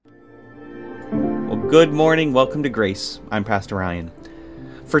Well, good morning. Welcome to Grace. I'm Pastor Ryan.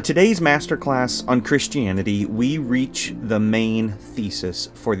 For today's Masterclass on Christianity, we reach the main thesis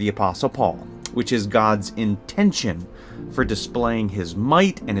for the Apostle Paul, which is God's intention for displaying His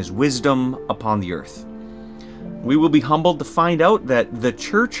might and His wisdom upon the earth. We will be humbled to find out that the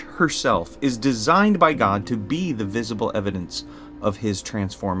church herself is designed by God to be the visible evidence of His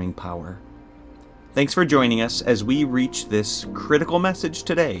transforming power. Thanks for joining us as we reach this critical message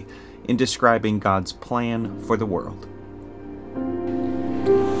today in describing God's plan for the world.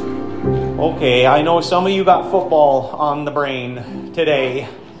 Okay, I know some of you got football on the brain today.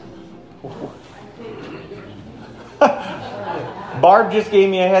 Barb just gave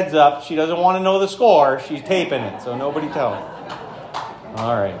me a heads up. She doesn't want to know the score. She's taping it, so nobody tell her.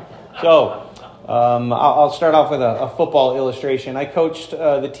 All right. So, I'll start off with a football illustration. I coached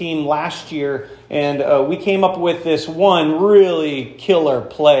the team last year, and we came up with this one really killer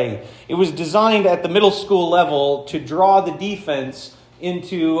play. It was designed at the middle school level to draw the defense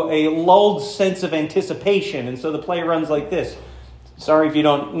into a lulled sense of anticipation. And so the play runs like this. Sorry if you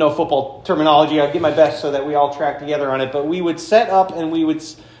don't know football terminology. I'll give my best so that we all track together on it. But we would set up and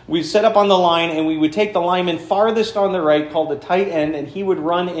we'd set up on the line, and we would take the lineman farthest on the right, called the tight end, and he would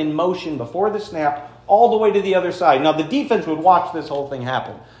run in motion before the snap all the way to the other side. Now, the defense would watch this whole thing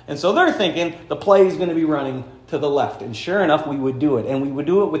happen. And so they're thinking the play is going to be running to the left. And sure enough, we would do it. And we would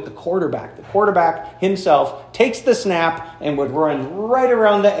do it with the quarterback. The quarterback himself takes the snap and would run right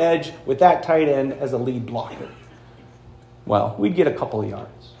around the edge with that tight end as a lead blocker. Well, we'd get a couple of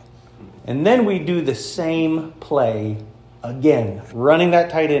yards. And then we'd do the same play again, running that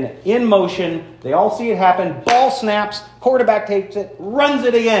tight end in motion. They all see it happen. Ball snaps. Quarterback takes it, runs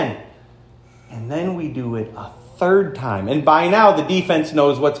it again. And then we do it a third time. And by now, the defense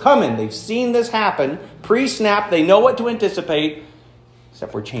knows what's coming. They've seen this happen. Pre-snap, they know what to anticipate,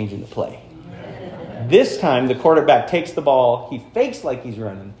 except we're changing the play. This time, the quarterback takes the ball, he fakes like he's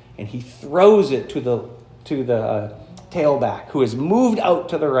running, and he throws it to the tailback, who has moved out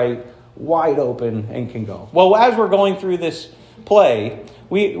to the right, wide open, and can go. Well, as we're going through this play,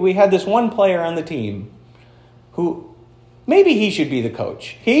 we had this one player on the team who, maybe he should be the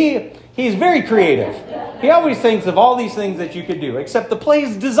coach. He's very creative. He always thinks of all these things that you could do, except the play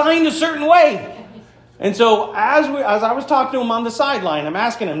is designed a certain way. And so as I was talking to him on the sideline, I'm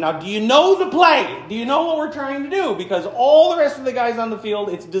asking him, now, do you know the play? Do you know what we're trying to do? Because all the rest of the guys on the field,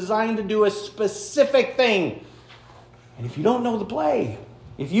 it's designed to do a specific thing. And if you don't know the play,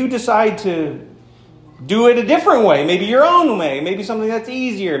 if you decide to do it a different way, maybe your own way, maybe something that's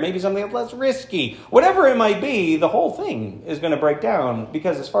easier, maybe something that's less risky, whatever it might be, the whole thing is going to break down,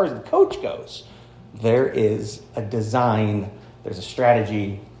 because as far as the coach goes, there is a design, there's a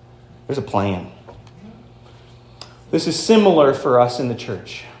strategy, there's a plan. This is similar for us in the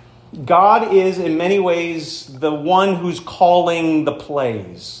church. God is in many ways the one who's calling the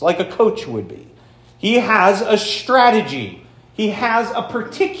plays, like a coach would be. He has a strategy. He has a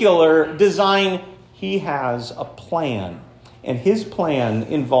particular design. He has a plan. And his plan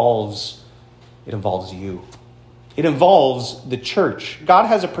involves you. It involves the church. God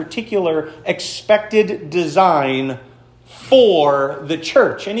has a particular expected design for the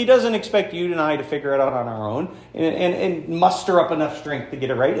church. And he doesn't expect you and I to figure it out on our own and muster up enough strength to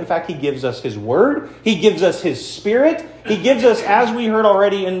get it right. In fact, he gives us his word. He gives us his spirit. He gives us, as we heard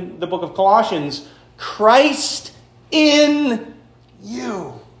already in the book of Colossians, Christ in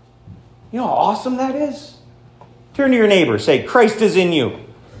you. You know how awesome that is? Turn to your neighbor. Say, Christ is in you.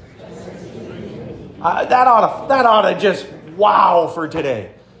 That ought to just wow for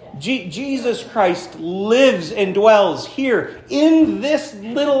today. Jesus Christ lives and dwells here in this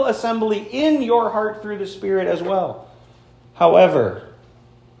little assembly, in your heart through the Spirit as well. However,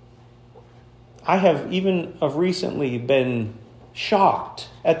 I have even of recently been shocked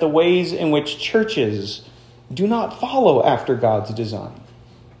at the ways in which churches do not follow after God's design.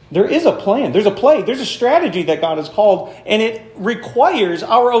 There is a plan. There's a play. There's a strategy that God has called, and it requires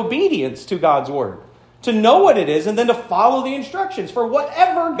our obedience to God's word, to know what it is, and then to follow the instructions for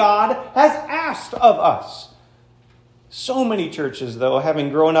whatever God has asked of us. So many churches, though, having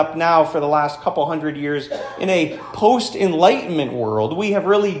grown up now for the last couple hundred years in a post-Enlightenment world, we have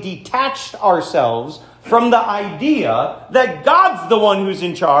really detached ourselves from the idea that God's the one who's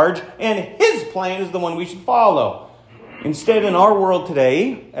in charge and his plan is the one we should follow. Instead, in our world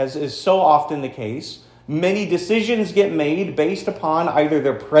today, as is so often the case, many decisions get made based upon either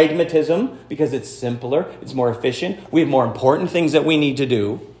their pragmatism, because it's simpler, it's more efficient, we have more important things that we need to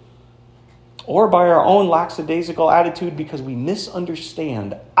do, or by our own lackadaisical attitude because we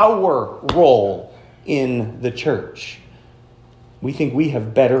misunderstand our role in the church. We think we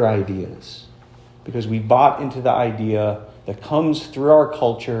have better ideas. because we bought into the idea that comes through our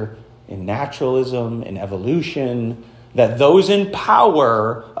culture in naturalism and evolution, that those in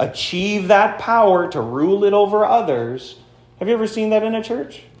power achieve that power to rule it over others. Have you ever seen that in a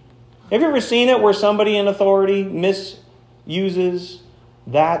church? Have you ever seen it where somebody in authority misuses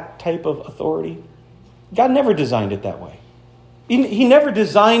that type of authority? God never designed it that way. He never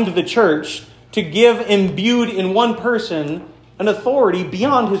designed the church to give imbued in one person an authority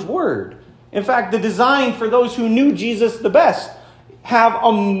beyond his word. In fact, the design for those who knew Jesus the best have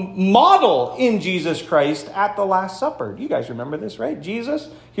a model in Jesus Christ at the Last Supper. You guys remember this, right? Jesus,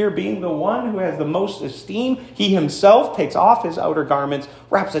 here being the one who has the most esteem, he himself takes off his outer garments,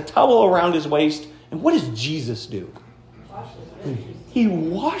 wraps a towel around his waist, and what does Jesus do? He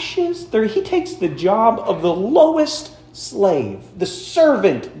washes. He takes the job of the lowest slave, the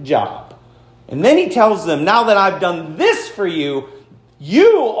servant job. And then he tells them, now that I've done this for you,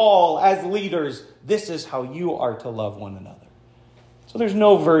 you all as leaders, this is how you are to love one another. So there's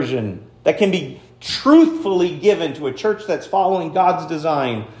no version that can be truthfully given to a church that's following God's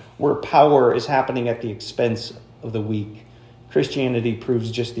design where power is happening at the expense of the weak. Christianity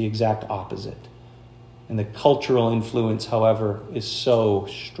proves just the exact opposite. And the cultural influence, however, is so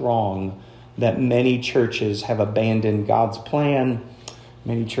strong that many churches have abandoned God's plan.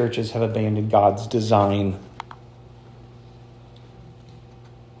 Many churches have abandoned God's design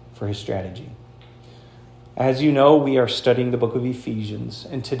for his strategy. As you know, we are studying the book of Ephesians,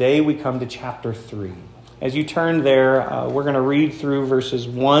 and today we come to chapter 3. As you turn there, we're going to read through verses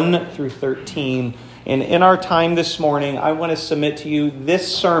 1 through 13. And in our time this morning, I want to submit to you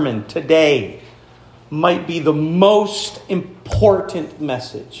this sermon today might be the most important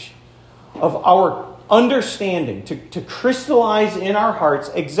message of our understanding, to crystallize in our hearts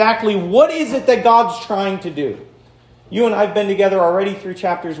exactly what is it that God's trying to do. You and I have been together already through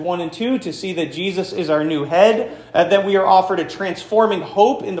chapters 1 and 2 to see that Jesus is our new head, that we are offered a transforming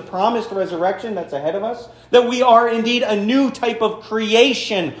hope in the promised resurrection that's ahead of us, that we are indeed a new type of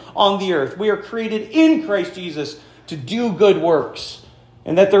creation on the earth. We are created in Christ Jesus to do good works,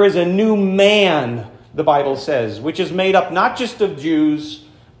 and that there is a new man, the Bible says, which is made up not just of Jews,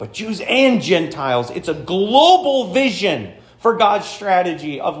 but Jews and Gentiles. It's a global vision for God's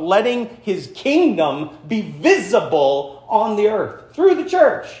strategy of letting his kingdom be visible on the earth through the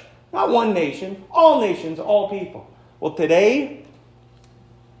church. Not one nation, all nations, all people. Well, today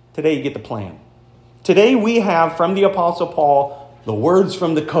you get the plan. Today we have from the Apostle Paul the words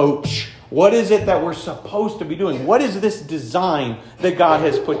from the coach. What is it that we're supposed to be doing? What is this design that God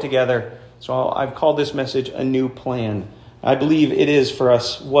has put together? So I've called this message a new plan. I believe it is for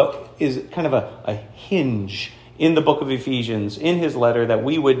us what is kind of a hinge in the book of Ephesians, in his letter, that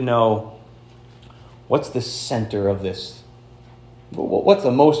we would know what's the center of this. What's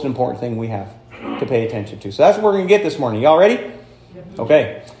the most important thing we have to pay attention to? So that's what we're going to get this morning. Y'all ready?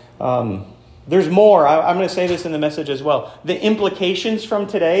 Okay. There's more. I'm going to say this in the message as well. The implications from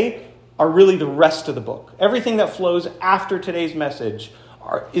today are really the rest of the book. Everything that flows after today's message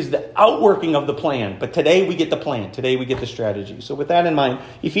is the outworking of the plan. But today we get the plan. Today we get the strategy. So with that in mind,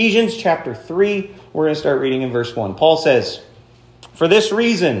 Ephesians chapter 3, we're going to start reading in verse 1. Paul says, "For this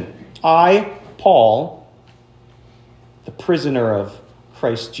reason, I, Paul, the prisoner of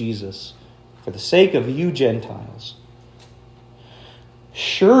Christ Jesus, for the sake of you Gentiles,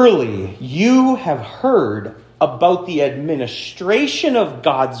 surely you have heard about the administration of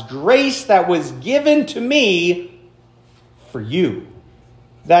God's grace that was given to me for you.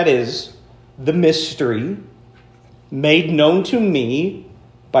 That is, the mystery made known to me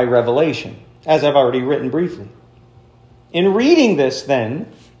by revelation, as I've already written briefly. In reading this,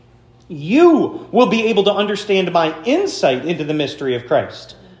 then, you will be able to understand my insight into the mystery of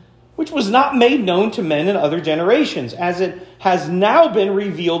Christ, which was not made known to men in other generations, as it has now been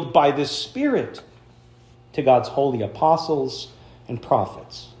revealed by the Spirit to God's holy apostles and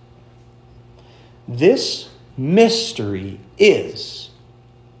prophets. This mystery is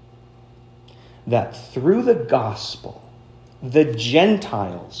that through the gospel, the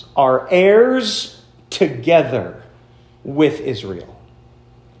Gentiles are heirs together with Israel,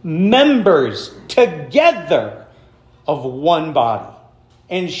 members together of one body,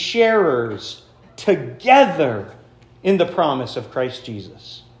 and sharers together in the promise of Christ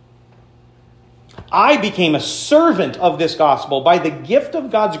Jesus. I became a servant of this gospel by the gift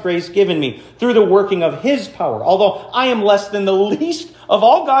of God's grace given me through the working of his power. Although I am less than the least of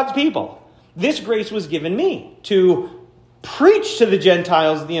all God's people, this grace was given me to preach to the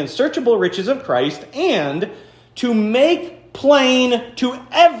Gentiles the unsearchable riches of Christ and to make plain to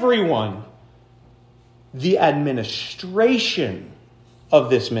everyone the administration of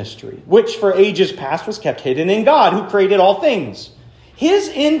this mystery, which for ages past was kept hidden in God, who created all things. His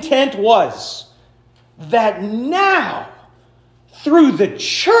intent was that now, through the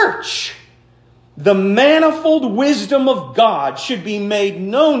church, the manifold wisdom of God should be made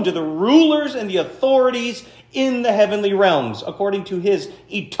known to the rulers and the authorities in the heavenly realms, according to his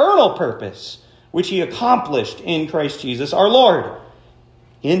eternal purpose, which he accomplished in Christ Jesus our Lord.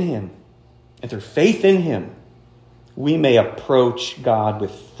 In him, and through faith in him, we may approach God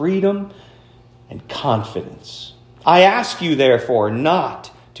with freedom and confidence. I ask you, therefore,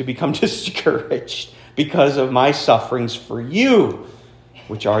 not to become discouraged because of my sufferings for you,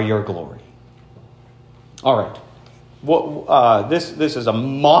 which are your glory. All right. This is a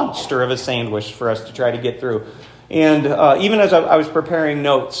monster of a sandwich for us to try to get through. And even as I was preparing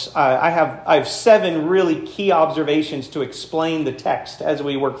notes, I have 7 really key observations to explain the text as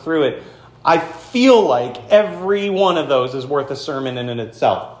we work through it. I feel like every one of those is worth a sermon in and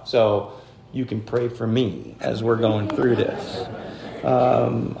itself. So you can pray for me as we're going through this.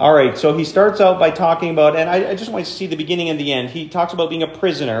 All right, so he starts out by talking about, and I just want to see the beginning and the end. He talks about being a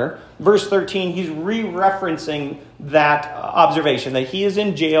prisoner. Verse 13, he's re-referencing that observation, that he is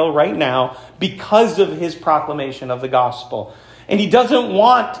in jail right now because of his proclamation of the gospel. And he doesn't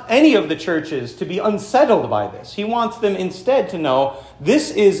want any of the churches to be unsettled by this. He wants them instead to know this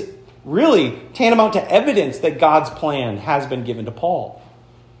is really tantamount to evidence that God's plan has been given to Paul.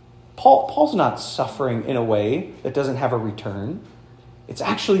 Paul's not suffering in a way that doesn't have a return. It's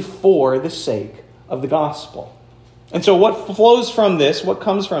actually for the sake of the gospel. And so what flows from this, what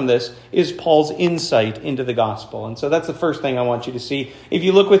comes from this, is Paul's insight into the gospel. And so that's the first thing I want you to see. If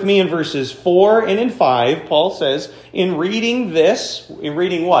you look with me in verses 4 and in 5, Paul says, in reading this, in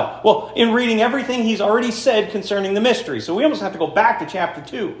reading what? Well, in reading everything he's already said concerning the mystery. So we almost have to go back to chapter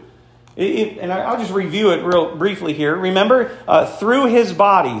 2. And I'll just review it real briefly here. Remember, through his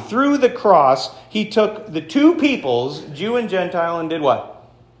body, through the cross, he took the two peoples, Jew and Gentile, and did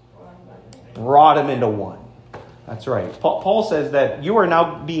what? Brought them into one. That's right. Paul says that you are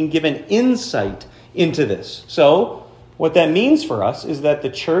now being given insight into this. So, what that means for us is that the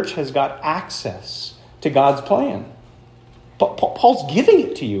church has got access to God's plan. Paul's giving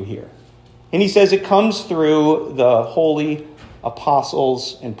it to you here. And he says it comes through the holy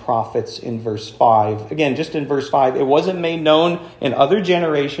apostles and prophets in verse 5. Again, just in verse 5, it wasn't made known in other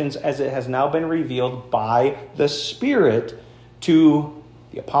generations as it has now been revealed by the Spirit to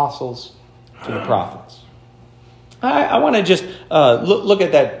the apostles, to the prophets. I want to just look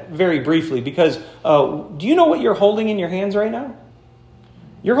at that very briefly because do you know what you're holding in your hands right now?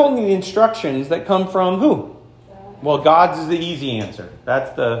 You're holding the instructions that come from who? Well, God's is the easy answer.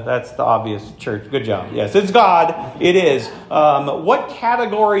 That's the obvious church. Good job. Yes, it's God. It is. What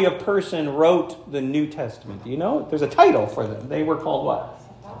category of person wrote the New Testament? Do you know? There's a title for them. They were called what?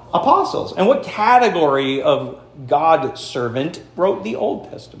 Apostles. And what category of God servant wrote the Old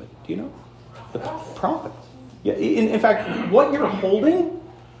Testament? Do you know? The prophets. Yeah. In fact, what you're holding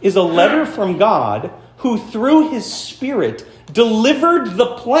is a letter from God who, through his Spirit, delivered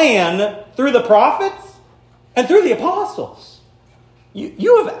the plan through the prophets and through the apostles.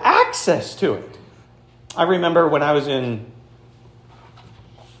 You have access to it. I remember when I was in,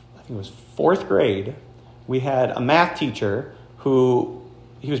 I think it was 4th grade, we had a math teacher who,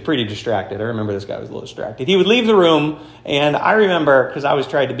 he was pretty distracted. I remember this guy was a little distracted. He would leave the room, and I remember, because I was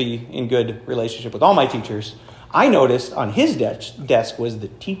trying to be in good relationship with all my teachers, I noticed on his desk was the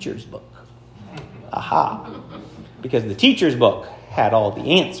teacher's book. Aha. Because the teacher's book had all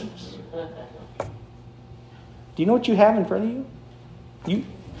the answers. Do you know what you have in front of you?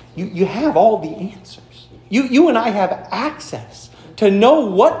 You have all the answers. You and I have access to know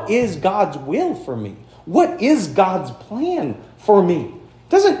what is God's will for me. What is God's plan for me?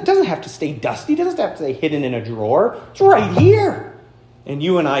 Doesn't have to stay dusty. Doesn't have to stay hidden in a drawer. It's right here. And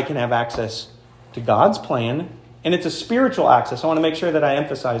you and I can have access to God's plan. And it's a spiritual access. I want to make sure that I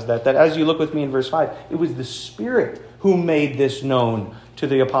emphasize that as you look with me in verse 5, it was the Spirit who made this known to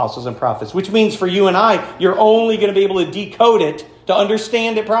the apostles and prophets, which means for you and I, you're only going to be able to decode it, to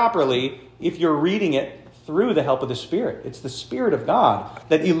understand it properly, if you're reading it through the help of the Spirit. It's the Spirit of God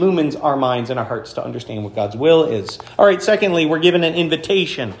that illumines our minds and our hearts to understand what God's will is. All right, secondly, we're given an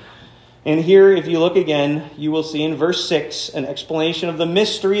invitation. And here, if you look again, you will see in verse 6 an explanation of the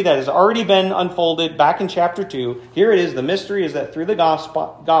mystery that has already been unfolded back in chapter 2. Here it is. The mystery is that through the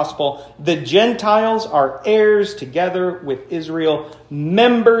gospel, the Gentiles are heirs together with Israel,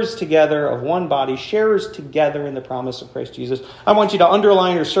 members together of one body, sharers together in the promise of Christ Jesus. I want you to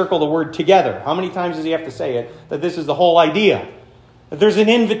underline or circle the word together. How many times does he have to say it? That this is the whole idea. That there's an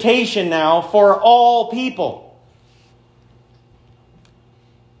invitation now for all people.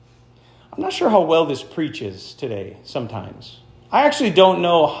 I'm not sure how well this preaches today sometimes. I actually don't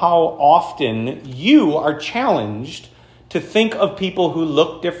know how often you are challenged to think of people who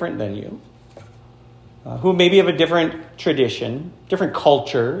look different than you, who maybe have a different tradition, different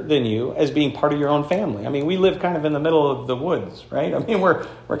culture than you, as being part of your own family. I mean, we live kind of in the middle of the woods, right? I mean, we're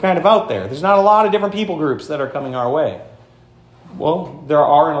kind of out there. There's not a lot of different people groups that are coming our way. Well, there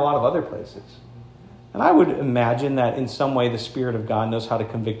are in a lot of other places. And I would imagine that in some way the Spirit of God knows how to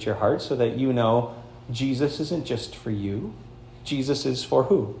convict your heart so that you know Jesus isn't just for you. Jesus is for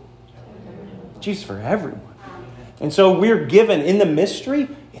who? Jesus for everyone. And so we're given in the mystery,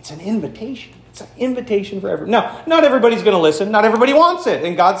 it's an invitation. It's an invitation for everyone. Now, not everybody's going to listen. Not everybody wants it.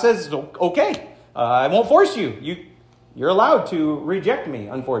 And God says, okay, I won't force you. You're allowed to reject me,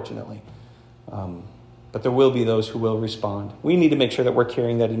 unfortunately. But there will be those who will respond. We need to make sure that we're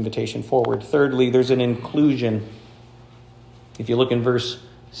carrying that invitation forward. Thirdly, there's an inclusion. If you look in verse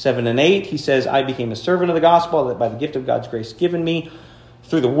 7 and 8, he says, I became a servant of the gospel that by the gift of God's grace given me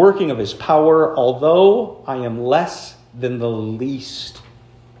through the working of his power, although I am less than the least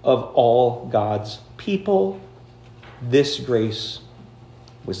of all God's people, this grace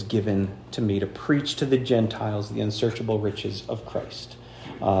was given to me to preach to the Gentiles the unsearchable riches of Christ.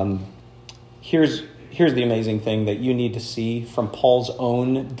 Here's the amazing thing that you need to see from Paul's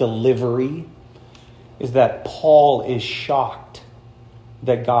own delivery is that Paul is shocked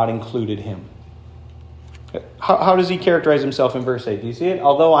that God included him. How does he characterize himself in verse 8? Do you see it?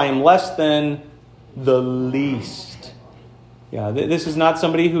 Although I am less than the least. Yeah, this is not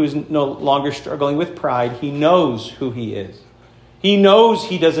somebody who is no longer struggling with pride. He knows who he is. He knows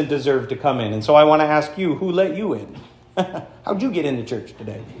he doesn't deserve to come in. And so I want to ask you, who let you in? How'd you get into church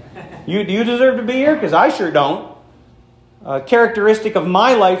today? Do you deserve to be here? Because I sure don't. A characteristic of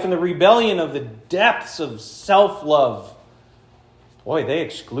my life and the rebellion of the depths of self-love. Boy, they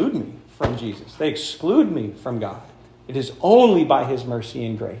exclude me from Jesus. They exclude me from God. It is only by his mercy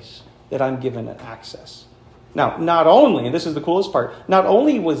and grace that I'm given access. Now, not only, and this is the coolest part, not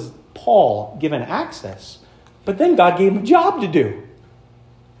only was Paul given access, but then God gave him a job to do.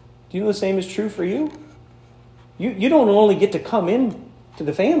 Do you know the same is true for you? You don't only get to come in to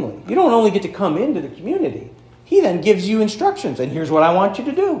the family. You don't only get to come into the community. He then gives you instructions. And here's what I want you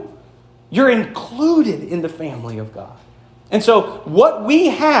to do. You're included in the family of God. And so what we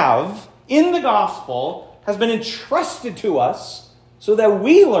have in the gospel has been entrusted to us so that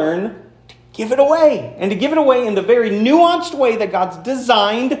we learn to give it away. And to give it away in the very nuanced way that God's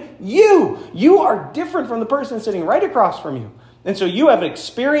designed you. You are different from the person sitting right across from you. And so you have an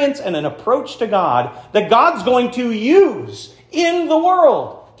experience and an approach to God that God's going to use in the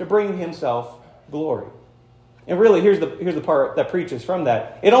world to bring himself glory. And really, here's the part that preaches from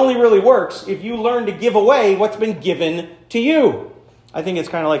that. It only really works if you learn to give away what's been given to you. I think it's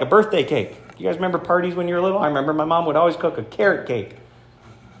kind of like a birthday cake. You guys remember parties when you were little? I remember my mom would always cook a carrot cake.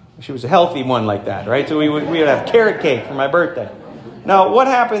 She was a healthy one like that, right? So we would have carrot cake for my birthday. Now, what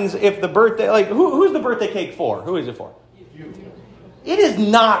happens if the birthday, who's the birthday cake for? Who is it for? It is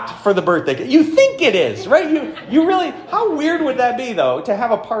not for the birthday cake. You think it is, right? You really, how weird would that be, though, to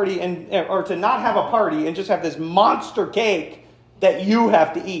have a party or to not have a party and just have this monster cake that you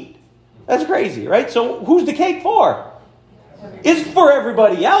have to eat? That's crazy, right? So who's the cake for? It's for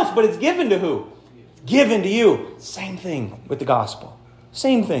everybody else, but it's given to who? It's given to you. Same thing with the gospel.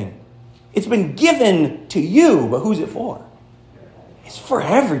 Same thing. It's been given to you, but who's it for? It's for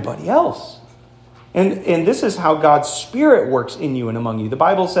everybody else. And this is how God's Spirit works in you and among you. The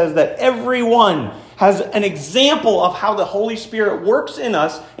Bible says that everyone has an example of how the Holy Spirit works in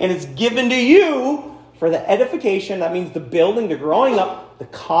us, and it's given to you for the edification. That means the building, the growing up, the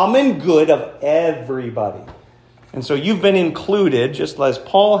common good of everybody. And so you've been included, just as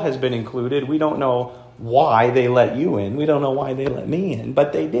Paul has been included. We don't know why they let you in. We don't know why they let me in,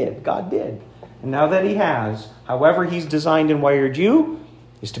 but they did. God did. And now that he has, however he's designed and wired you,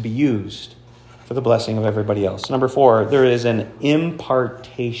 is to be used for the blessing of everybody else. Number 4, there is an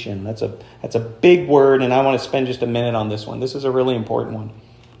impartation. That's a big word, and I want to spend just a minute on this one. This is a really important one.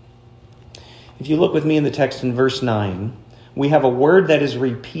 If you look with me in the text in verse 9, we have a word that is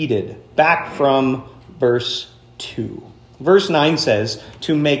repeated back from verse 2. Verse 9 says,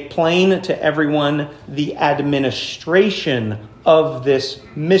 to make plain to everyone the administration of this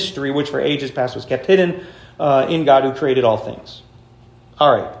mystery, which for ages past was kept hidden in God who created all things.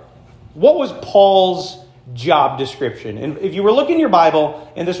 All right. What was Paul's job description? And if you were looking in your Bible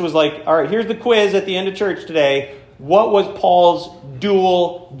and this was like, all right, here's the quiz at the end of church today. What was Paul's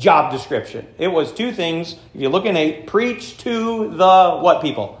dual job description? It was 2 things. If you look in 8, preach to the what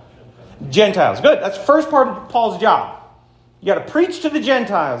people? Gentiles. Good. That's the first part of Paul's job. You got to preach to the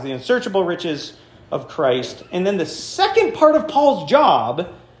Gentiles the unsearchable riches of Christ. And then the second part of Paul's job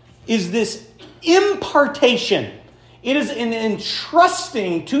is this impartation. It is an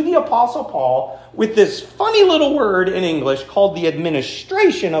entrusting to the Apostle Paul with this funny little word in English called the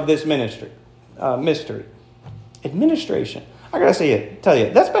administration of this mystery. Administration. I gotta tell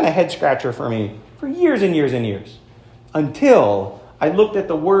you, that's been a head scratcher for me for years and years and years. Until I looked at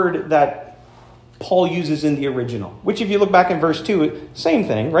the word that Paul uses in the original, which if you look back in verse 2, same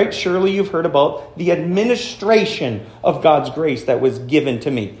thing, right? Surely you've heard about the administration of God's grace that was given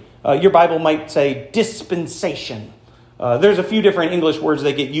to me. Your Bible might say dispensation. There's a few different English words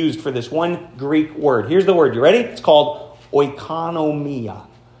that get used for this one Greek word. Here's the word. You ready? It's called oikonomia.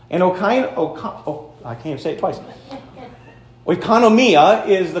 And I can't even say it twice. Oikonomia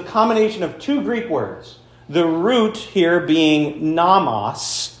is the combination of two Greek words. The root here being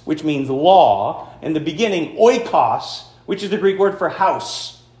nomos, which means law, and the beginning oikos, which is the Greek word for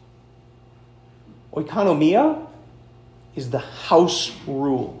house. Oikonomia is the house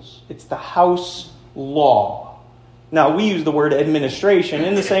rules. It's the house law. Now, we use the word administration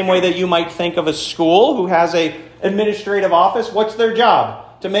in the same way that you might think of a school who has an administrative office. What's their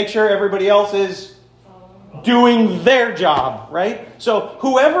job? To make sure everybody else is doing their job, right? So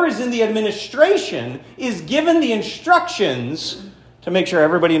whoever is in the administration is given the instructions to make sure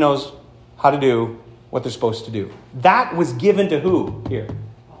everybody knows how to do what they're supposed to do. That was given to who here?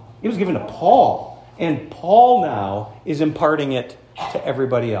 It was given to Paul. And Paul now is imparting it to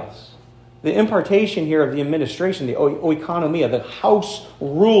everybody else. The impartation here of the administration, the oikonomia, the house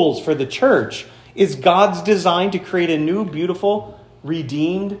rules for the church, is God's design to create a new, beautiful,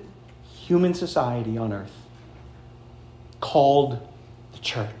 redeemed human society on earth called the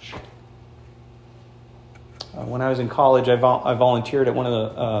church. When I was in college, I volunteered at one of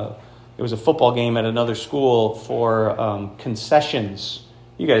the, it was a football game at another school for concessions.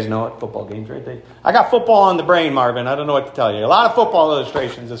 You guys know it, football games, right? I got football on the brain, Marvin. I don't know what to tell you. A lot of football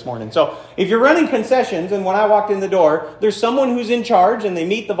illustrations this morning. So if you're running concessions, and when I walked in the door, there's someone who's in charge, and they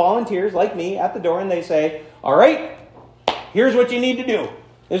meet the volunteers like me at the door, and they say, all right, here's what you need to do.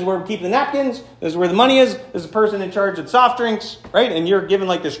 This is where we keep the napkins. This is where the money is. This is the person in charge of soft drinks, right? And you're given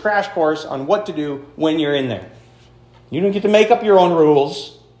like this crash course on what to do when you're in there. You don't get to make up your own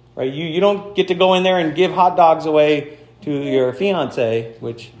rules, right? You don't get to go in there and give hot dogs away to your fiance,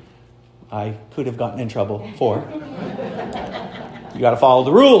 which I could have gotten in trouble for. You got to follow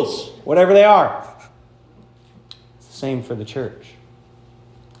the rules, whatever they are. It's the same for the church.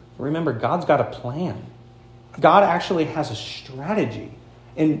 Remember, God's got a plan. God actually has a strategy.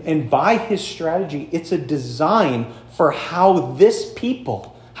 And by his strategy, it's a design for how this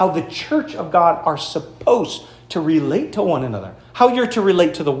people, how the church of God are supposed to relate to one another, how you're to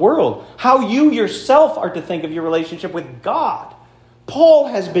relate to the world, how you yourself are to think of your relationship with God. Paul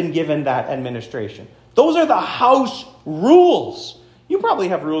has been given that administration. Those are the house rules. You probably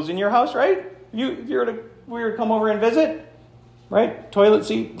have rules in your house, right? If you were to come over and visit, right? Toilet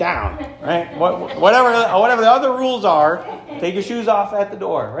seat down, right? Whatever the other rules are, take your shoes off at the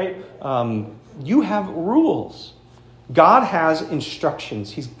door, right? You have rules. God has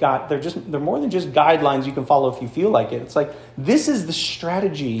instructions. They're more than just guidelines you can follow if you feel like it. It's like, this is the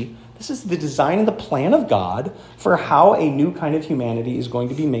strategy, this is the design and the plan of God for how a new kind of humanity is going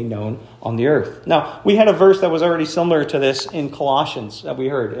to be made known on the earth. Now, we had a verse that was already similar to this in Colossians that we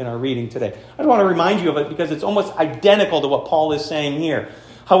heard in our reading today. I just want to remind you of it because it's almost identical to what Paul is saying here.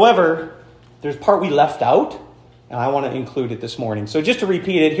 However, there's part we left out, and I want to include it this morning. So just to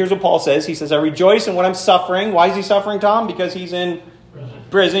repeat it, here's what Paul says. He says, I rejoice in what I'm suffering. Why is he suffering, Tom? Because he's in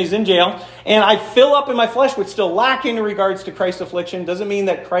prison. He's in jail. And I fill up in my flesh what's still lacking in regards to Christ's affliction. Doesn't mean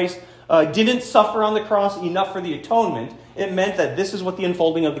that Christ didn't suffer on the cross enough for the atonement. It meant that this is what the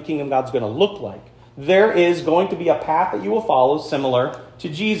unfolding of the kingdom of God's going to look like. There is going to be a path that you will follow similar to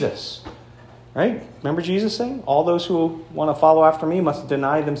Jesus. Right? Remember Jesus saying, all those who want to follow after me must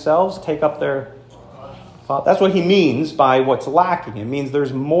deny themselves, take up their... That's what he means by what's lacking. It means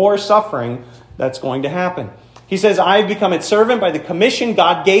there's more suffering that's going to happen. He says, I've become its servant by the commission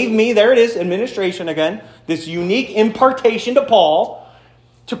God gave me. There it is, administration again. This unique impartation to Paul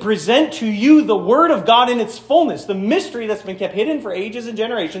to present to you the word of God in its fullness, the mystery that's been kept hidden for ages and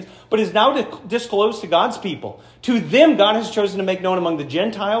generations, but is now disclosed to God's people. To them, God has chosen to make known among the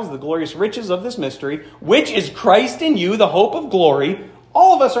Gentiles the glorious riches of this mystery, which is Christ in you, the hope of glory.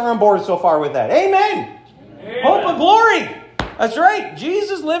 All of us are on board so far with that. Amen. Amen. Hope of glory. That's right.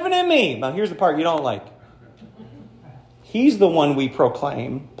 Jesus living in me. Now, here's the part you don't like. He's the one we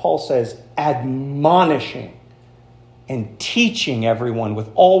proclaim, Paul says, admonishing and teaching everyone with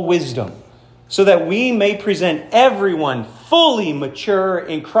all wisdom, so that we may present everyone fully mature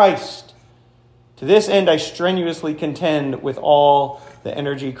in Christ. To this end, I strenuously contend with all the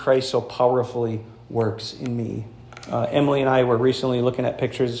energy Christ so powerfully works in me. Emily and I were recently looking at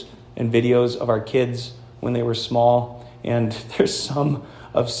pictures and videos of our kids when they were small, and there's some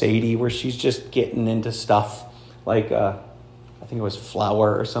of Sadie where she's just getting into stuff like, I think it was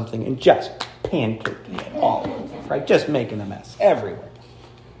flour or something, and just pancaking it all over, right? Just making a mess everywhere.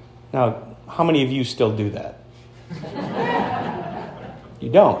 Now, how many of you still do that? You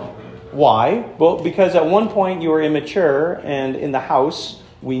don't. Why? Well, because at one point you were immature, and in the house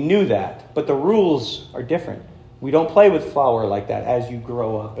we knew that. But the rules are different. We don't play with flour like that as you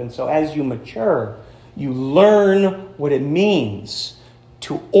grow up. And so as you mature, you learn what it means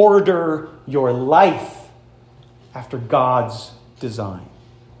to order your life after God's design.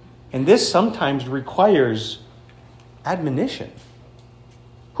 And this sometimes requires admonition.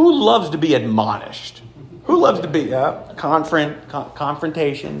 Who loves to be admonished? Who loves to be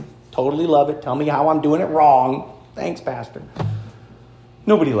confrontation? Totally love it. Tell me how I'm doing it wrong. Thanks, Pastor.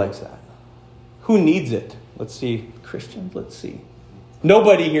 Nobody likes that. Who needs it? Let's see. Christians, let's see.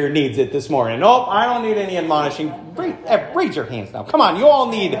 Nobody here needs it this morning. Nope, I don't need any admonishing. Raise your hands now. Come on, you all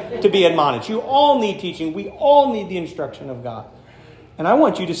need to be admonished. You all need teaching. We all need the instruction of God. And I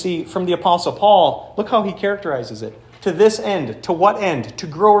want you to see from the Apostle Paul, look how he characterizes it. To this end. To what end? To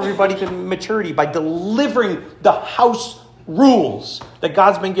grow everybody to maturity by delivering the house rules that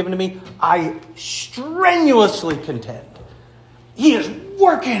God's been given to me. I strenuously contend. He is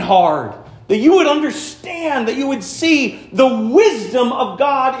working hard that you would understand, that you would see the wisdom of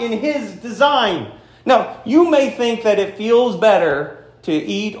God in his design. Now, you may think that it feels better to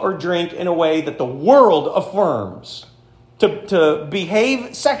eat or drink in a way that the world affirms, to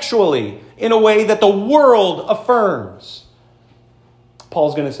behave sexually in a way that the world affirms.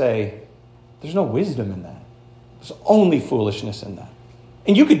 Paul's going to say, there's no wisdom in that. There's only foolishness in that.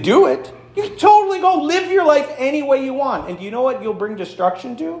 And you could do it. You could totally go live your life any way you want. And do you know what you'll bring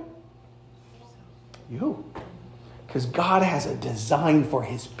destruction to? You. Because God has a design for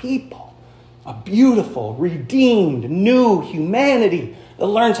his people. A beautiful, redeemed, new humanity that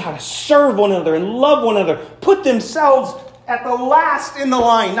learns how to serve one another and love one another. Put themselves at the last in the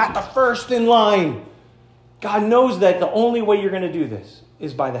line, not the first in line. God knows that the only way you're going to do this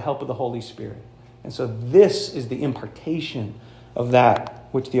is by the help of the Holy Spirit. And so this is the impartation of that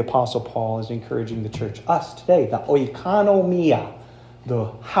which the Apostle Paul is encouraging the church, us today, the oikonomia,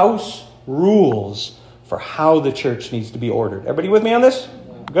 the house rules for how the church needs to be ordered. Everybody with me on this?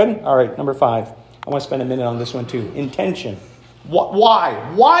 Good? All right, number 5. I want to spend a minute on this one too. Intention. Why?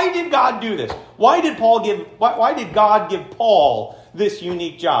 Why did God do this? Why did God give Paul this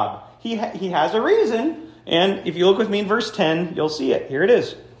unique job? He has a reason. And if you look with me in verse 10, you'll see it. Here it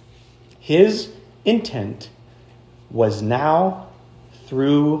is. His intent was now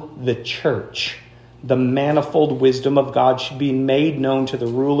through the church. The manifold wisdom of God should be made known to the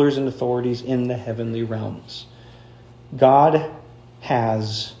rulers and authorities in the heavenly realms. God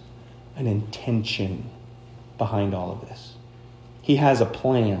has an intention behind all of this. He has a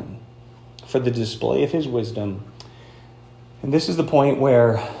plan for the display of his wisdom. And this is the point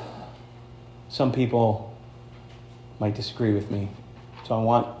where some people might disagree with me. So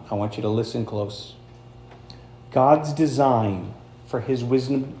I want you to listen close. God's design for his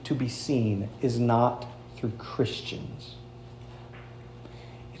wisdom to be seen is not through Christians.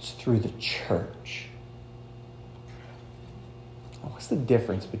 It's through the church. What's the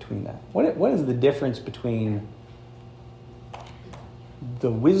difference between that? What is the difference between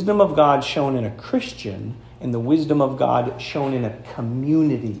the wisdom of God shown in a Christian and the wisdom of God shown in a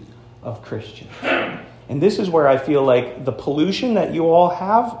community of Christians? And this is where I feel like the pollution that you all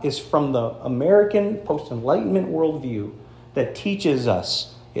have is from the American post-Enlightenment worldview that teaches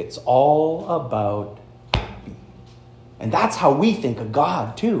us it's all about me. And that's how we think of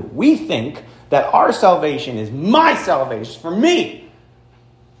God too. We think that our salvation is my salvation for me.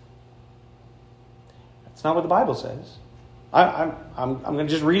 That's not what the Bible says. I'm going to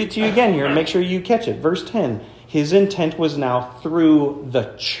just read it to you again here and make sure you catch it. Verse 10, his intent was now through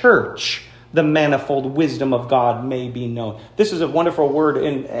the church. The manifold wisdom of God may be known. This is a wonderful word.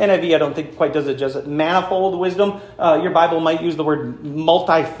 In NIV, I don't think quite does it justice. Manifold wisdom. Your Bible might use the word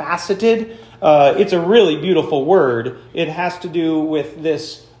multifaceted. It's a really beautiful word. It has to do with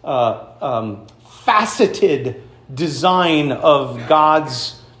this faceted design of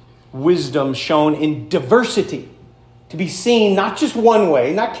God's wisdom shown in diversity. To be seen not just one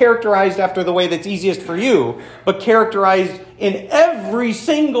way, not characterized after the way that's easiest for you, but characterized in every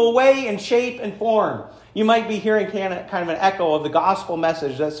single way and shape and form. You might be hearing kind of an echo of the gospel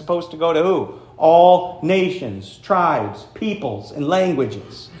message that's supposed to go to who? All nations, tribes, peoples, and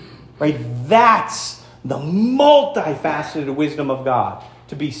languages. Right? That's the multifaceted wisdom of God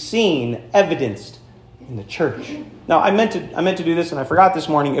to be seen, evidenced in the church. Now, I meant to do this, and I forgot this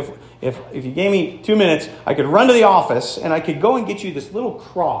morning. If you gave me 2 minutes, I could run to the office, and I could go and get you this little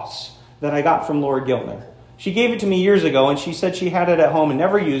cross that I got from Laura Giltner. She gave it to me years ago, and she said she had it at home and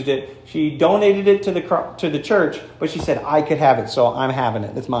never used it. She donated it to the church, but she said I could have it, so I'm having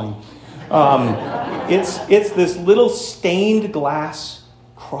it. It's mine. It's this little stained glass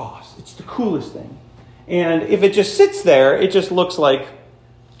cross. It's the coolest thing. And if it just sits there, it just looks like,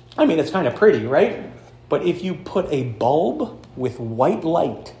 it's kind of pretty, right? But if you put a bulb with white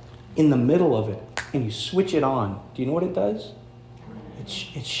light in the middle of it and you switch it on, do you know what it does?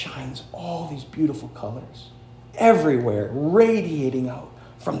 It shines all these beautiful colors everywhere, radiating out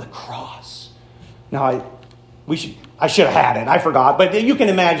from the cross. Now, I should have had it. I forgot. But you can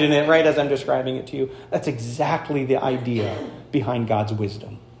imagine it, right, as I'm describing it to you. That's exactly the idea behind God's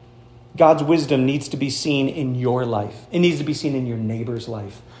wisdom. God's wisdom needs to be seen in your life. It needs to be seen in your neighbor's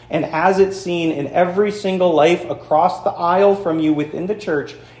life. And as it's seen in every single life across the aisle from you within the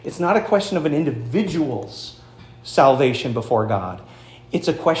church, it's not a question of an individual's salvation before God. It's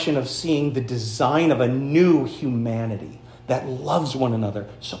a question of seeing the design of a new humanity that loves one another,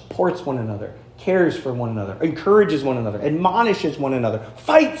 supports one another, cares for one another, encourages one another, admonishes one another,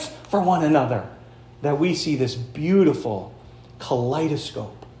 fights for one another. That we see this beautiful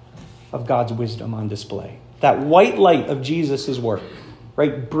kaleidoscope of God's wisdom on display. That white light of Jesus' work,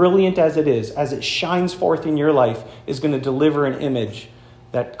 right, brilliant as it is, as it shines forth in your life, is going to deliver an image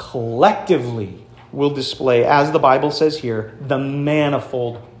that collectively will display, as the Bible says here, the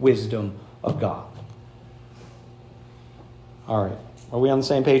manifold wisdom of God. All right. Are we on the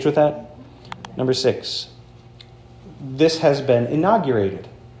same page with that? Number 6. This has been inaugurated.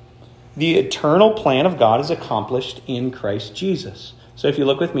 The eternal plan of God is accomplished in Christ Jesus. So if you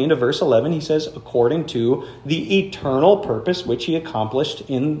look with me into verse 11, he says, according to the eternal purpose which he accomplished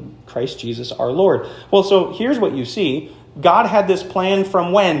in Christ Jesus our Lord. Well, so here's what you see. God had this plan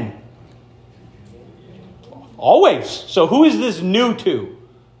from when? Always. So who is this new to?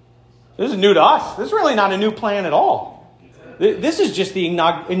 This is new to us. This is really not a new plan at all. This is just the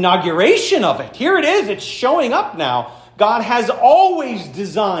inauguration of it. Here it is. It's showing up now. God has always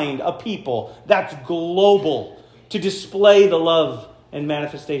designed a people that's global to display the love and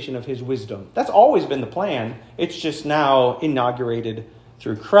manifestation of his wisdom. That's always been the plan. It's just now inaugurated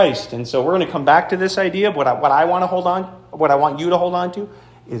through Christ. And so we're going to come back to this idea. What I want you to hold on to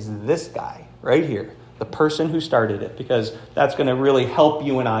is this guy right here. The person who started it, because that's going to really help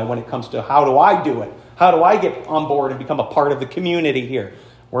you and I when it comes to how do I do it? How do I get on board and become a part of the community here?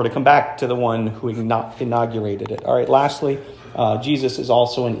 We're going to come back to the one who inaugurated it. All right, lastly, Jesus is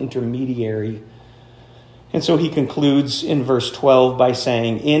also an intermediary. And so he concludes in verse 12 by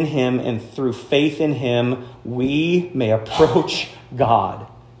saying, in him and through faith in him, we may approach God.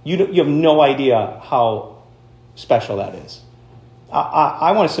 You have no idea how special that is.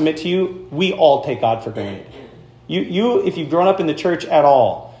 I want to submit to you, we all take God for granted. You, if you've grown up in the church at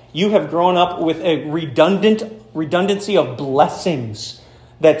all, you have grown up with a redundancy of blessings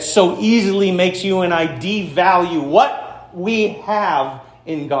that so easily makes you and I devalue what we have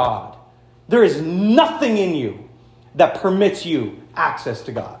in God. There is nothing in you that permits you access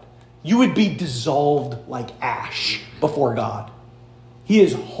to God. You would be dissolved like ash before God. He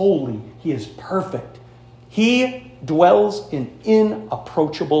is holy. He is perfect. He dwells in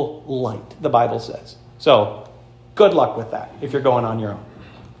inapproachable light, the Bible says. So, good luck with that if you're going on your own.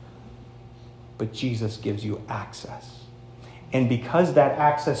 But Jesus gives you access. And because that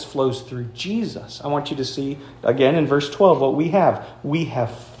access flows through Jesus, I want you to see, again in verse 12, what we have. We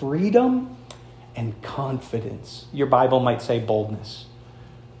have freedom and confidence. Your Bible might say boldness.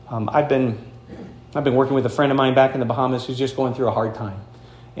 I've been working with a friend of mine back in the Bahamas who's just going through a hard time.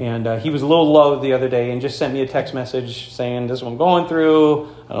 And he was a little low the other day and just sent me a text message saying, this is what I'm going through.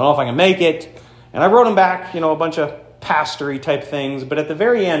 I don't know if I can make it. And I wrote him back, a bunch of pastory type things. But at the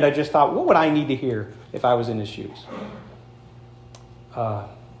very end, I just thought, what would I need to hear if I was in his shoes? And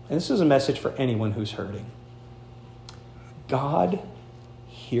this is a message for anyone who's hurting. God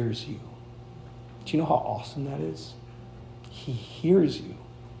hears you. Do you know how awesome that is? He hears you.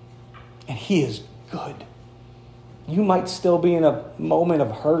 And he is good. You might still be in a moment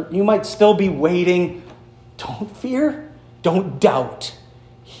of hurt. You might still be waiting. Don't fear. Don't doubt.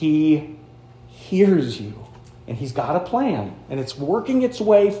 He hears you. And he's got a plan. And it's working its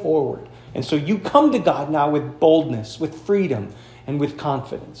way forward. And so you come to God now with boldness, with freedom, and with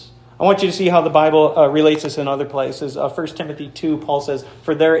confidence. I want you to see how the Bible relates this in other places. 1 Timothy 2, Paul says,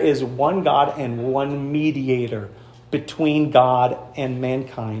 "For there is one God and one mediator between God and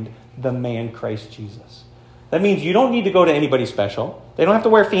mankind, the man Christ Jesus." That means you don't need to go to anybody special. They don't have to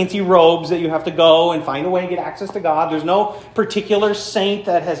wear fancy robes that you have to go and find a way to get access to God. There's no particular saint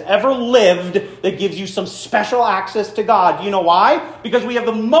that has ever lived that gives you some special access to God. Do you know why? Because we have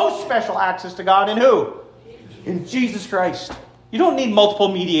the most special access to God in who? In Jesus Christ. You don't need multiple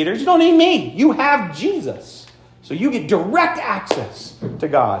mediators. You don't need me. You have Jesus. So you get direct access to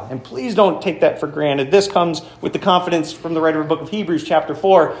God. And please don't take that for granted. This comes with the confidence from the writer of the book of Hebrews chapter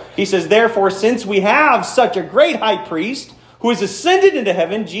 4. He says, "Therefore, since we have such a great high priest who has ascended into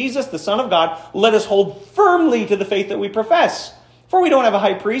heaven, Jesus, the Son of God, let us hold firmly to the faith that we profess. For we don't have a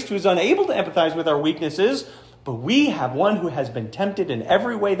high priest who is unable to empathize with our weaknesses, but we have one who has been tempted in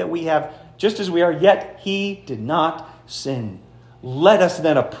every way that we have, just as we are, yet he did not sin. Let us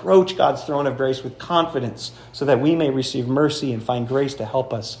then approach God's throne of grace with confidence so that we may receive mercy and find grace to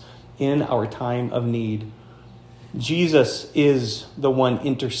help us in our time of need." Jesus is the one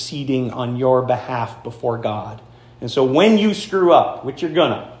interceding on your behalf before God. And so when you screw up, which you're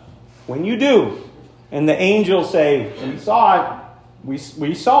gonna, when you do, and the angels say, "We saw it,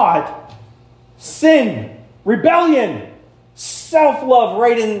 we saw it," sin, rebellion, self-love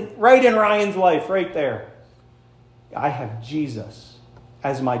right in Ryan's life, right there. I have Jesus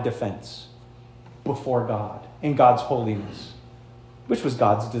as my defense before God in God's holiness, which was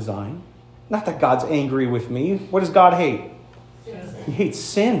God's design. Not that God's angry with me. What does God hate? He hates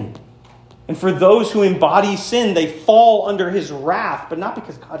sin. And for those who embody sin, they fall under his wrath, but not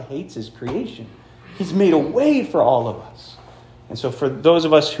because God hates his creation. He's made a way for all of us. And so for those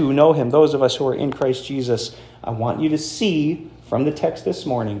of us who know him, those of us who are in Christ Jesus, I want you to see from the text this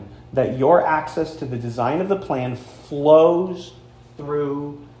morning that your access to the design of the plan flows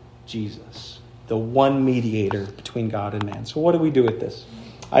through Jesus, the one mediator between God and man. So what do we do with this?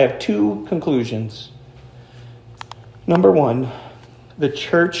 I have two conclusions. Number one, the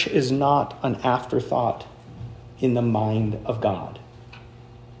church is not an afterthought in the mind of God.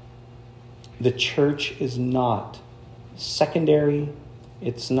 The church is not secondary.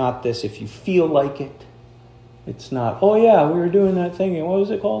 It's not this if you feel like it. It's not, "Oh yeah, we were doing that thing. And what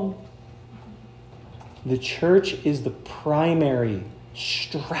was it called?" The church is the primary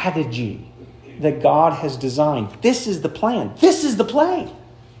strategy that God has designed. This is the plan. This is the play.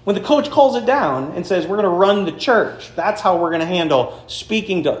 When the coach calls it down and says, "We're going to run the church," that's how we're going to handle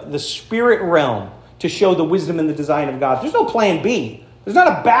speaking to the spirit realm to show the wisdom and the design of God. There's no plan B. There's not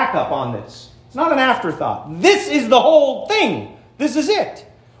a backup on this. It's not an afterthought. This is the whole thing. This is it.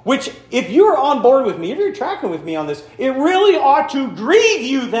 Which, if you're on board with me, if you're tracking with me on this, it really ought to grieve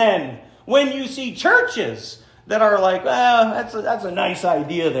you then when you see churches that are like, that's a nice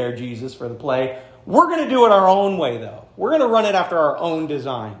idea there, Jesus, for the play. We're going to do it our own way, though. We're going to run it after our own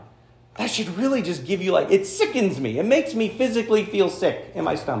design. That should really just give you it sickens me. It makes me physically feel sick in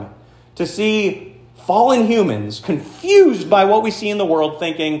my stomach to see fallen humans confused by what we see in the world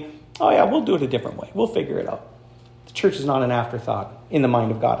thinking, "Oh yeah, we'll do it a different way. We'll figure it out." The church is not an afterthought in the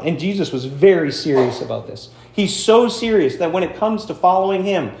mind of God. And Jesus was very serious about this. He's so serious that when it comes to following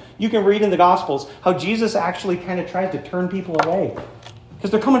him, you can read in the Gospels how Jesus actually kind of tries to turn people away.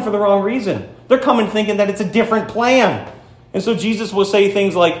 Because they're coming for the wrong reason. They're coming thinking that it's a different plan. And so Jesus will say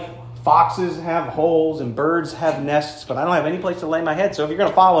things like, "Foxes have holes and birds have nests, but I don't have any place to lay my head. So if you're going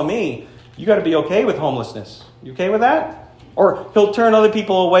to follow me, you got to be okay with homelessness. You okay with that?" Or he'll turn other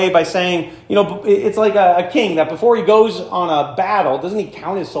people away by saying, it's like a king that before he goes on a battle, doesn't he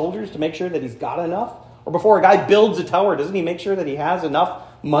count his soldiers to make sure that he's got enough? Or before a guy builds a tower, doesn't he make sure that he has enough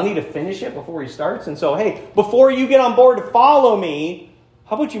money to finish it before he starts? And so, hey, before you get on board to follow me,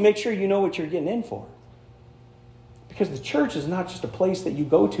 how about you make sure you know what you're getting in for? Because the church is not just a place that you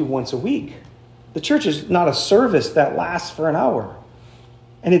go to once a week. The church is not a service that lasts for an hour.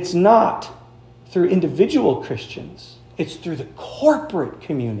 And it's not through individual Christians. It's through the corporate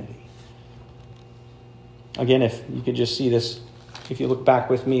community. Again, if you could just see this, if you look back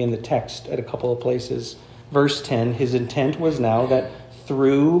with me in the text at a couple of places. Verse 10, his intent was now that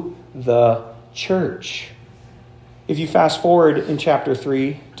through the church. If you fast forward in chapter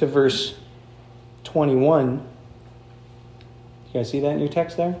 3 to verse 21, you guys see that in your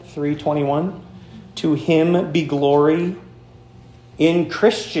text there? 3:21. To him be glory in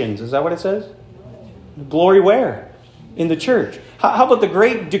Christians. Is that what it says? Glory where? In the church. How about the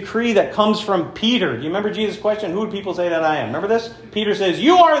great decree that comes from Peter? Do you remember Jesus' question? Who would people say that I am? Remember this? Peter says,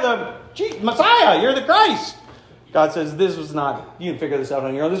 "You are the Messiah. You're the Christ." God says, "This was not, you can figure this out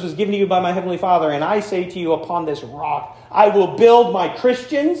on your own. This was given to you by my heavenly Father. And I say to you, upon this rock, I will build my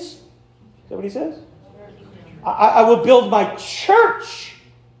Christians. that what he says? I will build my church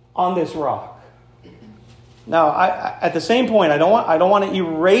on this rock. Now, at the same point, I don't want to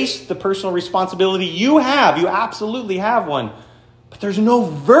erase the personal responsibility you have. You absolutely have one. But there's no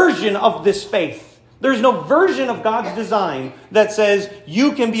version of this faith. There's no version of God's design that says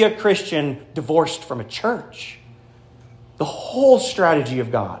you can be a Christian divorced from a church. The whole strategy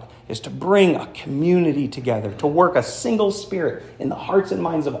of God is to bring a community together, to work a single spirit in the hearts and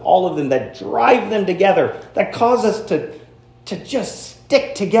minds of all of them, that drive them together, that cause us to just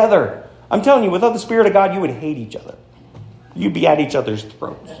stick together. I'm telling you, without the Spirit of God, you would hate each other. You'd be at each other's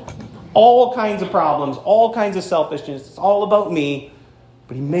throats. All kinds of problems, all kinds of selfishness. It's all about me.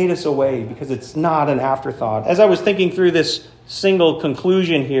 But he made us a way because it's not an afterthought. As I was thinking through this single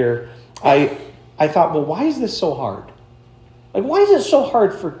conclusion here, I thought, well, why is this so hard? Like, why is it so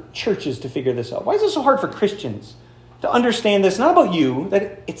hard for churches to figure this out? Why is it so hard for Christians to understand this? Not about you,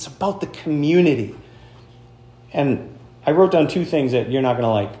 that it's about the community. And I wrote down 2 things that you're not going to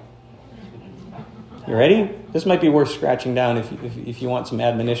like. You ready? This might be worth scratching down if you want some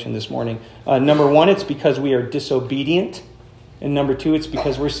admonition this morning. Number 1, it's because we are disobedient. And number 2, it's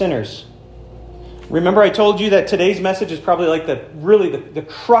because we're sinners. Remember I told you that today's message is probably like the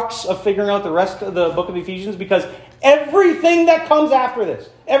crux of figuring out the rest of the book of Ephesians, because everything that comes after this,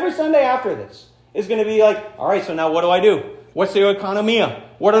 every Sunday after this, is going to be like, all right, so now what do? What's the oikonomia?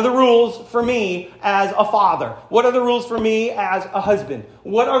 What are the rules for me as a father? What are the rules for me as a husband?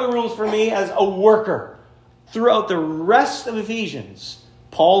 What are the rules for me as a worker? Throughout the rest of Ephesians,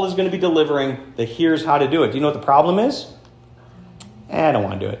 Paul is going to be delivering the here's how to do it. Do you know what the problem is? I don't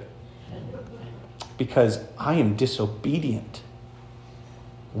want to do it. Because I am disobedient.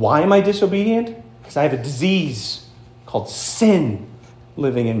 Why am I disobedient? Because I have a disease called sin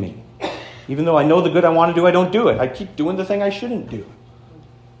living in me. Even though I know the good I want to do, I don't do it. I keep doing the thing I shouldn't do.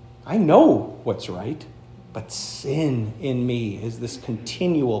 I know what's right, but sin in me is this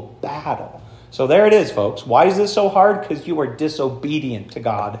continual battle. So there it is, folks. Why is this so hard? Because you are disobedient to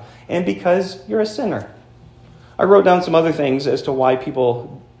God and because you're a sinner. I wrote down some other things as to why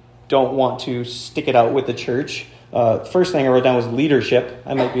people don't want to stick it out with the church. First thing I wrote down was leadership.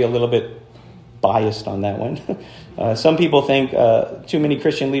 I might be a little bit biased on that one. Some people think too many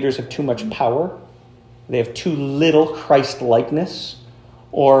Christian leaders have too much power. They have too little Christ-likeness.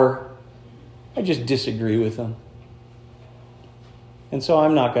 Or I just disagree with them. And so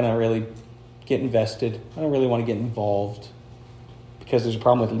I'm not going to really get invested. I don't really want to get involved because there's a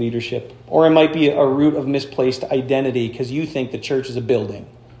problem with leadership. Or it might be a root of misplaced identity because you think the church is a building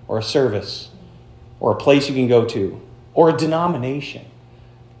or a service or a place you can go to or a denomination.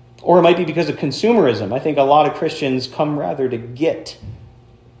 Or it might be because of consumerism. I think a lot of Christians come rather to get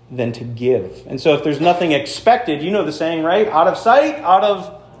than to give. And so if there's nothing expected, you know the saying, right? Out of sight, out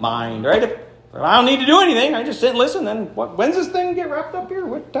of mind, right? If I don't need to do anything, I just sit and listen, then when's this thing get wrapped up here?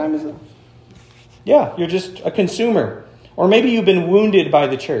 What time is it? Yeah, you're just a consumer. Or maybe you've been wounded by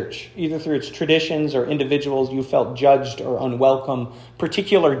the church, either through its traditions or individuals you felt judged or unwelcome,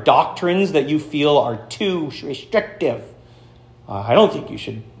 particular doctrines that you feel are too restrictive. I don't think you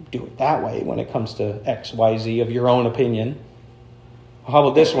should do it that way when it comes to X, Y, Z of your own opinion. How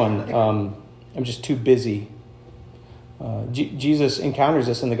about this one? I'm just too busy. Jesus encounters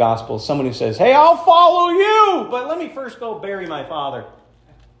this in the gospel. Someone who says, hey, I'll follow you, but let me first go bury my father.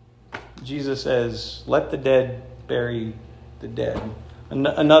 Jesus says, let the dead bury the dead.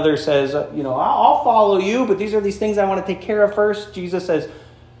 Another says, I'll follow you, but these are these things I want to take care of first. Jesus says,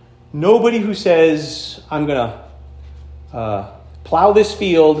 nobody who says, I'm going to plow this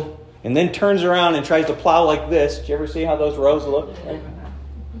field and then turns around and tries to plow like this. Did you ever see how those rows look?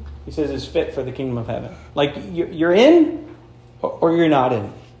 He says is fit for the kingdom of heaven. Like you're in or you're not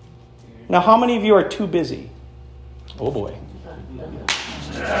in. Now, how many of you are too busy? Oh boy.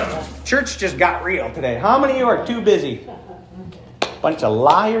 Church just got real today. How many of you are too busy? Bunch of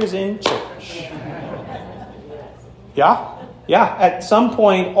liars in church. Yeah? Yeah. At some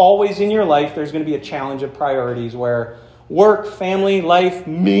point, always in your life, there's going to be a challenge of priorities where work, family, life,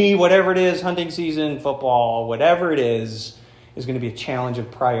 me, whatever it is, hunting season, football, whatever it is going to be a challenge of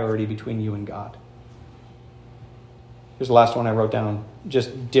priority between you and God. Here's the last one I wrote down.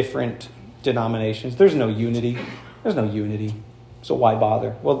 Just different denominations. There's no unity. So why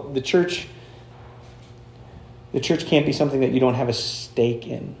bother? Well, the church can't be something that you don't have a stake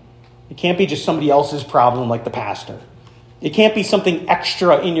in. It can't be just somebody else's problem like the pastor. It can't be something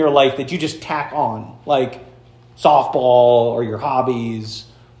extra in your life that you just tack on, like softball or your hobbies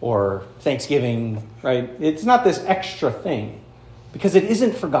or Thanksgiving, right? It's not this extra thing because it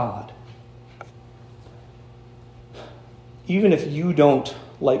isn't for God. Even if you don't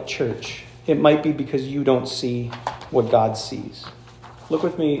like church, it might be because you don't see what God sees. Look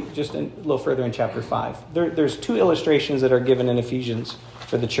with me just a little further in chapter 5. There's two illustrations that are given in Ephesians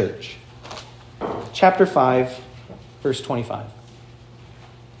for the church. Chapter 5, verse 25.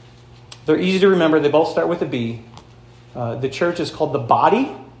 They're easy to remember. They both start with a B. The church is called the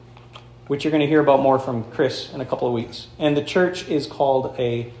body, which you're going to hear about more from Chris in a couple of weeks. And the church is called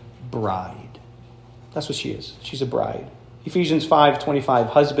a bride. That's what she is. She's a bride. Ephesians 5:25.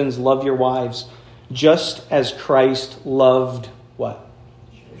 Husbands, love your wives, just as Christ loved what?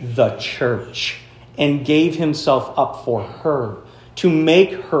 The church, and gave himself up for her, to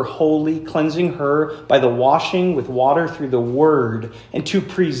make her holy, cleansing her by the washing with water through the word, and to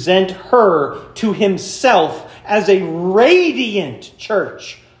present her to himself as a radiant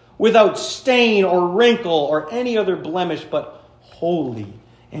church, without stain or wrinkle or any other blemish, but holy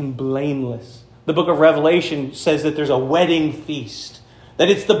and blameless. The book of Revelation says that there's a wedding feast,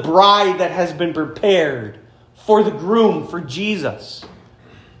 that it's the bride that has been prepared for the groom, for Jesus.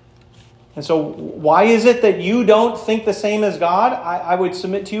 And so why is it that you don't think the same as God? I would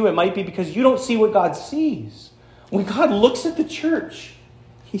submit to you it might be because you don't see what God sees. When God looks at the church,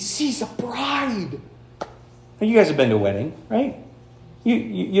 he sees a bride. And you guys have been to a wedding, right?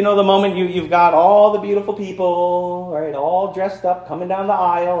 You know the moment you've got all the beautiful people, right, all dressed up, coming down the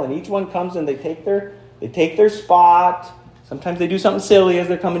aisle, and each one comes and they take their spot. Sometimes they do something silly as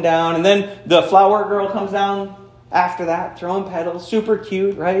they're coming down, and then the flower girl comes down after that, throwing petals, super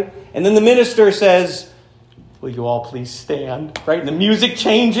cute, right? And then the minister says, "Will you all please stand?" Right? And the music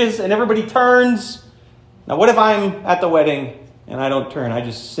changes and everybody turns. Now, what if I'm at the wedding and I don't turn? I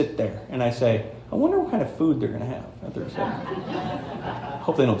just sit there and I say, "I wonder what kind of food they're going to have at their reception.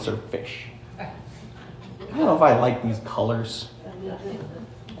 Hope they don't serve fish. I don't know if I like these colors.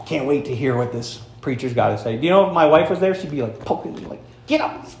 Can't wait to hear what this preacher's got to say." Do you know if my wife was there, she'd be like poking me, like, "Get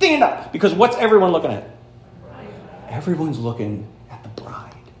up, stand up." Because what's everyone looking at? Everyone's looking at the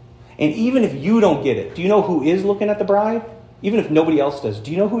bride. And even if you don't get it, do you know who is looking at the bride? Even if nobody else does,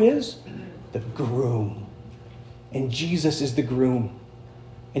 do you know who is? The groom. And Jesus is the groom.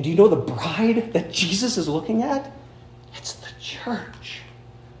 And do you know the bride that Jesus is looking at? It's the church.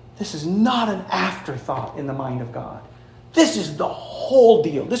 This is not an afterthought in the mind of God. This is the whole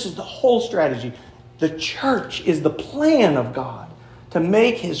deal. This is the whole strategy. The church is the plan of God to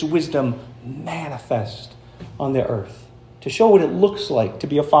make his wisdom manifest on the earth, to show what it looks like to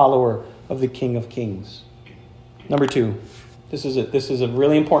be a follower of the King of Kings. Number 2, this is a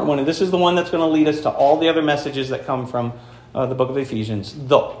really important one, and this is the one that's going to lead us to all the other messages that come from the book of Ephesians.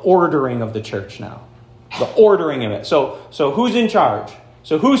 The ordering of the church now. The ordering of it. So who's in charge?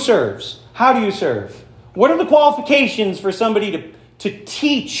 So who serves? How do you serve? What are the qualifications for somebody to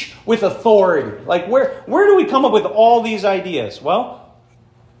teach with authority? Like where do we come up with all these ideas? Well,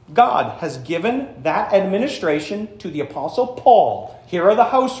 God has given that administration to the Apostle Paul. Here are the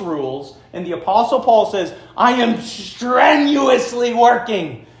house rules. And the Apostle Paul says, "I am strenuously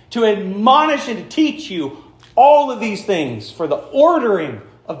working to admonish and to teach you all of these things for the ordering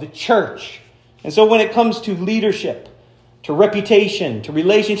of the church." And so when it comes to leadership, to reputation, to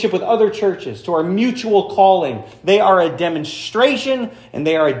relationship with other churches, to our mutual calling, they are a demonstration and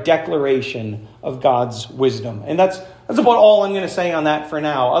they are a declaration of God's wisdom. And that's about all I'm going to say on that for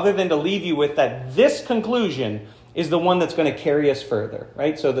now, other than to leave you with that this conclusion is the one that's going to carry us further,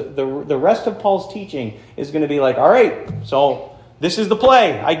 right? So the rest of Paul's teaching is going to be like, all right, so this is the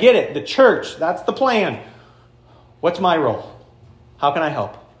play. I get it. The church, that's the plan. What's my role? How can I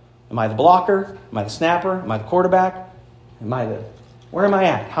help? Am I the blocker? Am I the snapper? Am I the quarterback? Where am I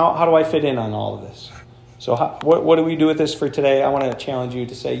at? How do I fit in on all of this? So what do we do with this for today? I want to challenge you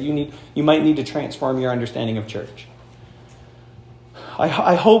to say you might need to transform your understanding of church.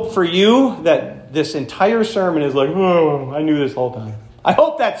 I hope for you that this entire sermon is like, oh, I knew this whole time. I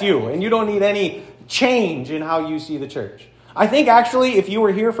hope that's you, and you don't need any change in how you see the church. I think actually, if you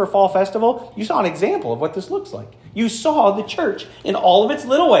were here for Fall Festival, you saw an example of what this looks like. You saw the church in all of its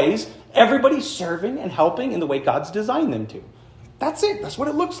little ways, everybody serving and helping in the way God's designed them to. That's it. That's what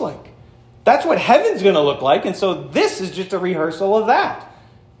it looks like. That's what heaven's going to look like, and so this is just a rehearsal of that.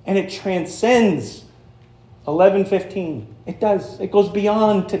 And it transcends 11:15. It does. It goes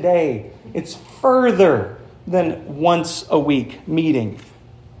beyond today. It's further than once a week meeting.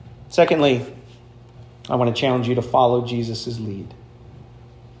 Secondly, I want to challenge you to follow Jesus' lead.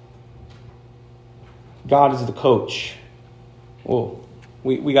 God is the coach. Well,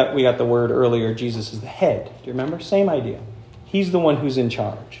 we got the word earlier. Jesus is the head. Do you remember? Same idea. He's the one who's in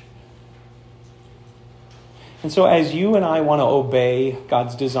charge. And so as you and I want to obey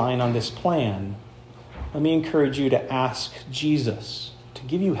God's design on this plan, let me encourage you to ask Jesus to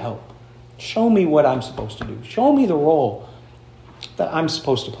give you help, Show me what I'm supposed to do. Show me the role that I'm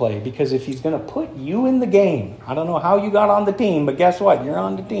supposed to play. Because if he's going to put you in the game, I don't know how you got on the team, but guess what? You're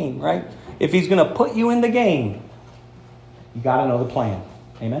on the team, right? If he's going to put you in the game, you got to know the plan.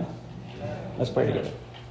 Amen? Let's pray together.